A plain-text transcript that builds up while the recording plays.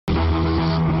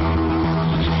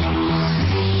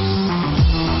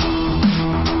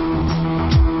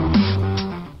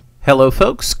Hello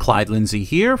folks, Clyde Lindsay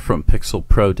here from Pixel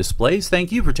Pro Displays.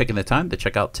 Thank you for taking the time to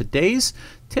check out today's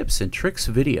tips and tricks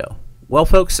video. Well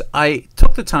folks, I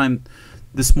took the time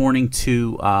this morning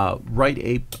to write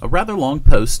a rather long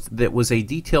post that was a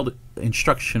detailed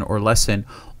instruction or lesson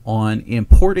on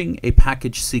importing a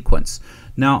package sequence.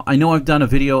 Now I know I've done a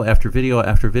video after video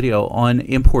after video on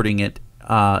importing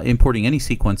any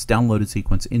sequence, downloaded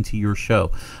sequence into your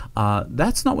show.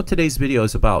 That's not what today's video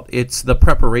is about. It's the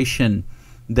preparation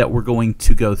that we're going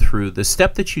to go through. The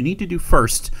step that you need to do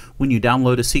first when you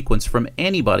download a sequence from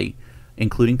anybody,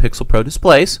 including Pixel Pro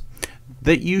Displays,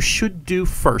 that you should do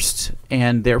first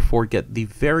and therefore get the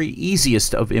very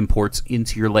easiest of imports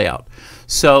into your layout.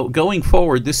 So going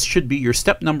forward, this should be your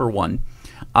step number one.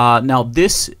 Now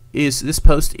this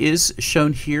post is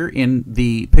shown here in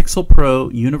the Pixel Pro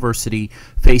University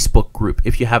Facebook group.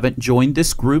 If you haven't joined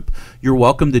this group, you're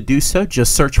welcome to do so.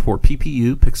 Just search for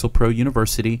PPU, Pixel Pro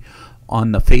University,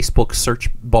 on the Facebook search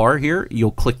bar here.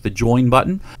 You'll click the join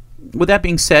button. With that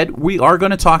being said, we are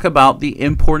going to talk about the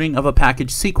importing of a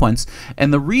package sequence,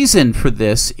 and the reason for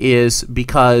this is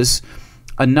because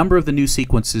a number of the new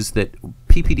sequences that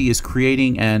PPD is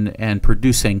creating and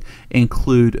producing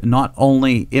include not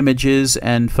only images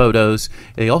and photos,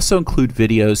 they also include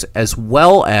videos, as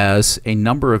well as a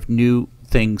number of new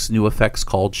effects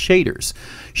called shaders.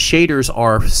 Shaders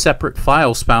are separate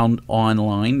files found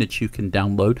online that you can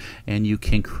download, and you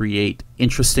can create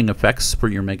interesting effects for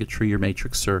your Megatree, your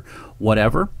Matrix, or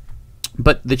whatever.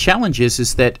 But the challenge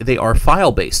is that they are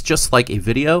file-based. Just like a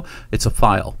video, it's a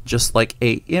file. Just like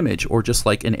a image or just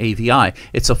like an AVI,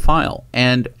 it's a file.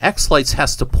 And xLights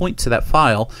has to point to that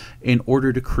file in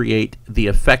order to create the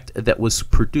effect that was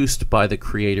produced by the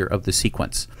creator of the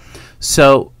sequence.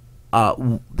 So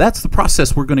that's the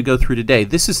process we're going to go through today.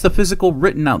 This is the physical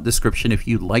written out description if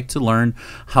you'd like to learn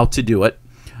how to do it.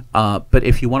 But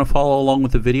if you want to follow along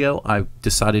with the video, I've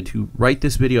decided to write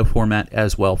this video format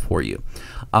as well for you.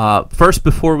 First,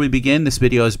 before we begin, this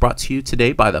video is brought to you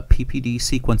today by the PPD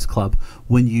Sequence Club.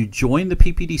 When you join the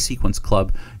PPD Sequence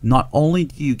Club, not only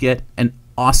do you get an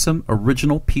awesome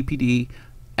original PPD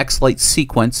xLights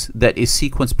sequence that is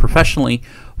sequenced professionally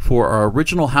for our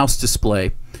original house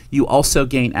display, you also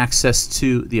gain access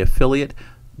to the affiliate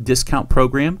discount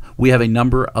program. We have a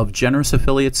number of generous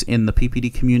affiliates in the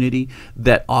PPD community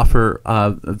that offer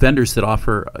vendors that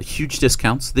offer huge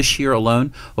discounts. This year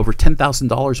alone, over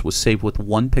 $10,000 was saved with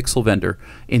one Pixel vendor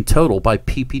in total by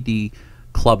PPD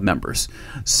club members.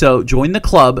 So join the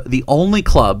club, the only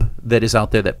club that is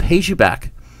out there that pays you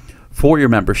back for your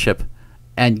membership,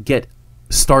 and get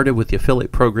started with the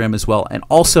affiliate program as well. And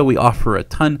also we offer a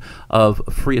ton of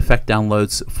free effect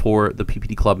downloads for the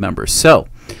PPD club members. So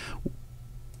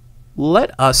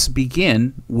let us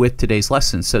begin with today's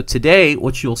lesson. So today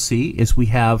what you'll see is we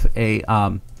have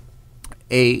a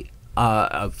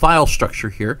file structure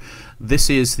here. This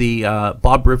is the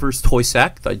Bob Rivers toy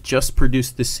sack. I just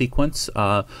produced this sequence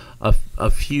a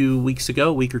few weeks ago,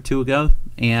 a week or two ago,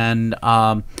 and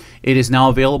it is now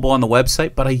available on the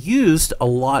website. But I used a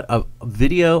lot of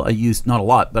video. I used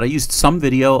some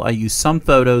video, I used some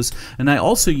photos, and I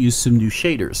also used some new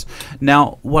shaders.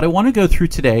 Now what I want to go through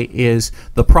today is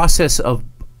the process of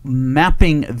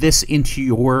mapping this into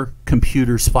your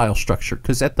computer's file structure,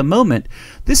 because at the moment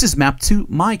this is mapped to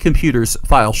my computer's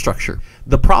file structure.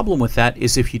 The problem with that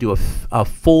is if you do a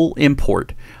full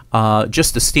import,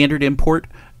 just a standard import,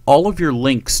 all of your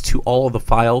links to all of the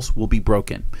files will be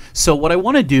broken. So what I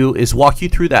want to do is walk you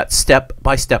through that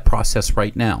step-by-step process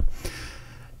right now.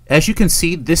 As you can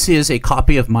see, this is a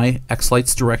copy of my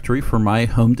xLights directory for my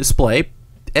home display,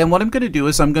 and what I'm going to do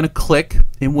is I'm going to click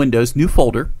in Windows, New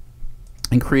Folder,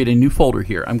 and create a new folder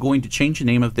here. I'm going to change the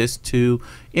name of this to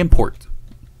Import.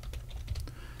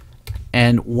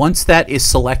 And once that is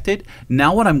selected,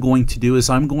 now what I'm going to do is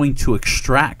I'm going to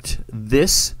extract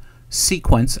this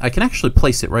sequence. I can actually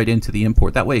place it right into the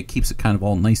import. That way it keeps it kind of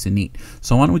all nice and neat.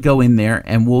 So why don't we go in there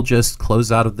and we'll just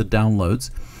close out of the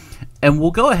downloads. And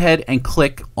we'll go ahead and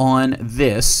click on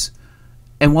this.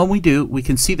 And when we do, we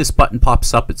can see this button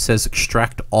pops up. It says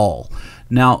Extract All.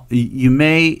 Now you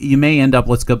may end up,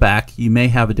 let's go back, you may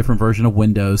have a different version of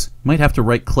Windows. You might have to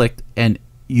right click and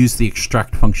use the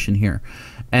extract function here.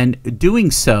 And doing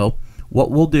so,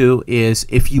 what we'll do is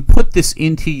if you put this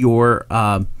into your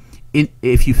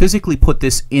if you physically put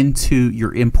this into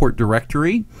your import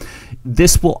directory,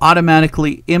 this will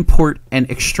automatically import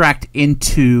and extract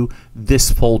into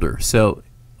this folder. So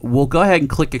we'll go ahead and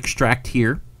click Extract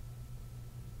here.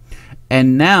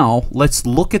 And now let's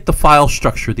look at the file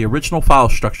structure, the original file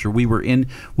structure. We were in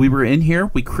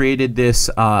here. We created this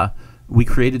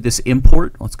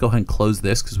import. Let's go ahead and close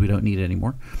this because we don't need it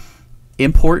anymore.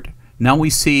 Import. Now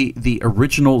we see the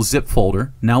original zip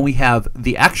folder. Now we have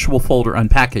the actual folder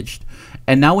unpackaged.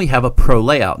 And now we have a pro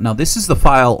layout. Now this is the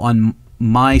file on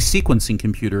my sequencing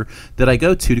computer that I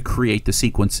go to create the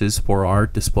sequences for our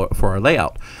display, for our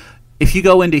layout. If you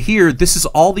go into here, this is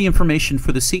all the information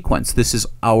for the sequence. This is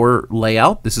our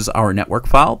layout. This is our network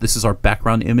file. This is our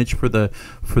background image for the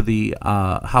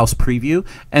house preview.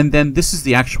 And then this is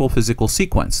the actual physical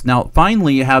sequence. Now,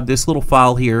 finally, you have this little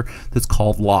file here that's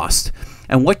called lost.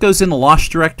 And what goes in the lost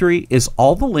directory is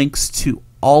all the links to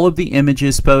all of the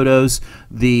images, photos,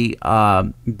 the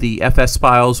FS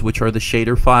files, which are the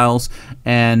shader files,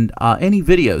 and any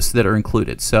videos that are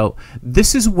included. So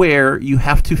this is where you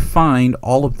have to find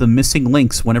all of the missing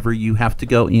links whenever you have to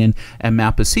go in and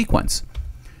map a sequence.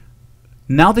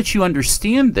 Now that you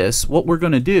understand this, what we're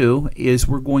going to do is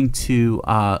we're going to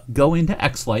go into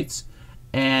xLights,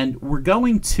 and we're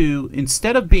going to,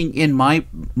 instead of being in my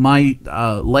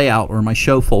layout or my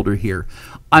show folder here,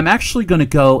 I'm actually going to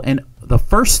go and the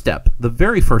first step, the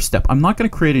very first step, I'm not going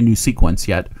to create a new sequence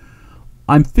yet.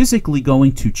 I'm physically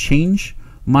going to change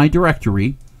my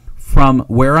directory from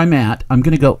where I'm at. I'm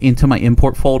going to go into my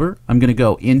import folder. I'm going to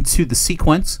go into the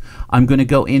sequence. I'm going to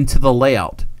go into the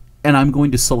layout, and I'm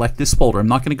going to select this folder. I'm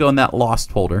not going to go in that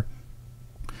lost folder.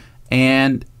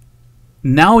 And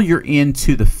now you're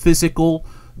into the physical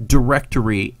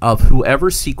directory of whoever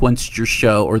sequenced your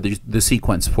show or the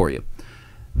sequence for you.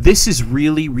 This is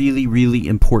really, really, really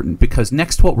important, because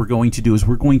next what we're going to do is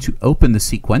we're going to open the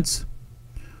sequence.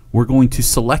 We're going to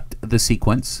select the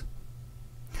sequence.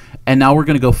 And now we're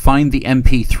going to go find the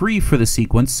MP3 for the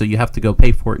sequence, so you have to go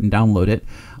pay for it and download it.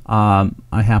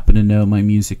 I happen to know my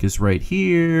music is right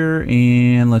here,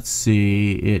 and let's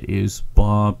see, it is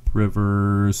Bob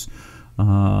Rivers.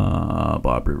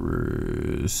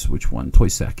 Which one? Toy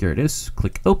Sack, here it is.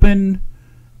 Click open,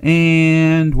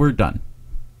 and we're done.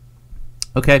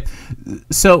 Okay,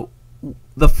 so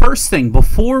the first thing,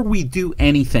 before we do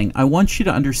anything, I want you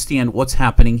to understand what's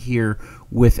happening here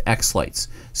with xLights.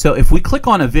 So if we click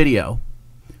on a video,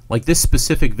 like this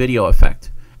specific video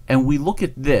effect, and we look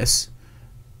at this,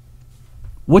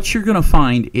 what you're going to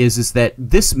find is that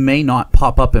this may not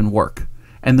pop up and work.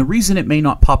 And the reason it may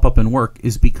not pop up and work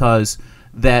is because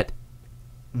that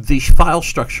the file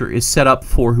structure is set up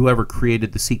for whoever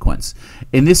created the sequence.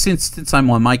 In this instance, I'm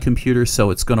on my computer, so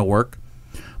it's going to work.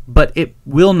 But it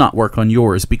will not work on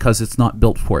yours because it's not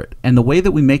built for it. And the way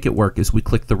that we make it work is we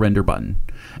click the render button.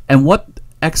 And what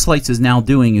xLights is now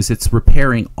doing is it's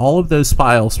repairing all of those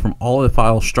files from all of the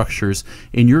file structures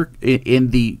in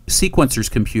the sequencer's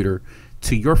computer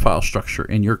to your file structure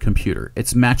in your computer.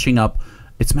 It's matching up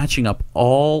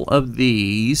all of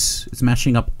these. It's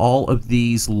matching up all of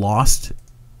these lost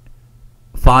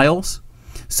files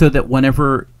so that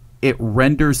whenever it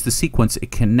renders the sequence,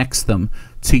 it connects them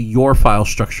to your file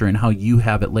structure and how you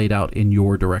have it laid out in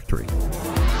your directory.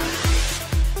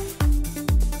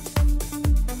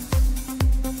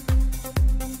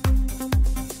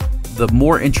 The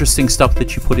more interesting stuff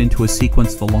that you put into a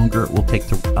sequence, the longer it will take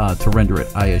to render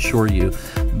it. I assure you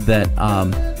that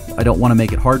I don't want to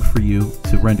make it hard for you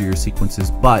to render your sequences,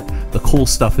 but the cool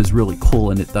stuff is really cool,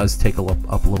 and it does take up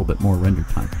a little bit more render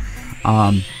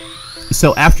time.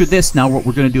 So after this, now what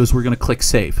we're going to do is we're going to click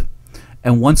save.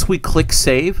 And once we click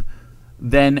save,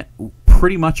 then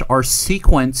pretty much our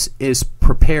sequence is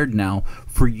prepared now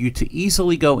for you to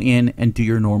easily go in and do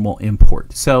your normal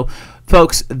import. So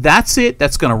folks, that's it.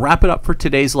 That's going to wrap it up for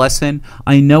today's lesson.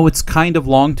 I know it's kind of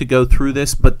long to go through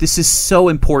this, but this is so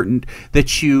important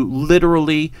that you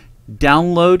literally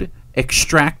download,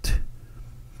 extract.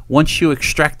 Once you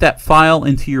extract that file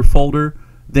into your folder,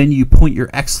 then you point your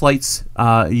xLights.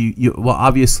 Well,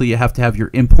 obviously you have to have your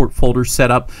import folder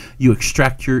set up. You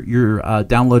extract your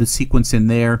downloaded sequence in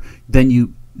there. Then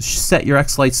you set your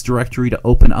xLights directory to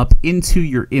open up into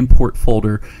your import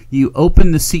folder. You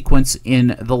open the sequence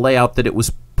in the layout that it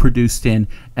was produced in,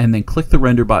 and then click the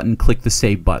render button, click the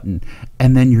save button,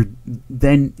 and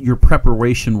then your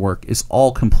preparation work is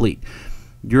all complete.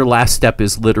 Your last step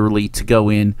is literally to go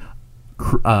in,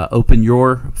 open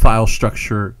your file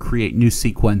structure, create new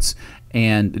sequence,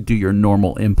 and do your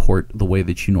normal import the way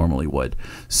that you normally would.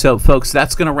 So folks,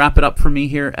 that's going to wrap it up for me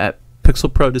here at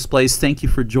Pixel Pro Displays. Thank you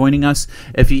for joining us.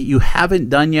 If you haven't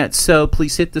done yet so,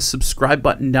 please hit the subscribe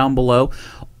button down below.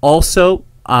 Also,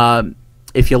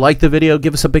 if you like the video,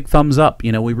 give us a big thumbs up.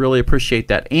 You know, we really appreciate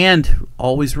that. And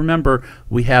always remember,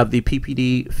 we have the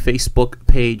PPD Facebook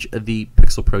page, the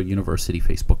Pixel Pro University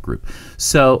Facebook group.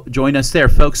 So join us there,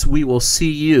 folks. We will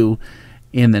see you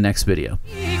in the next video.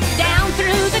 Down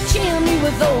through the chimney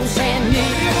with those and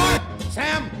me.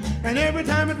 Sam, and every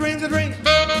time it rains, it rains.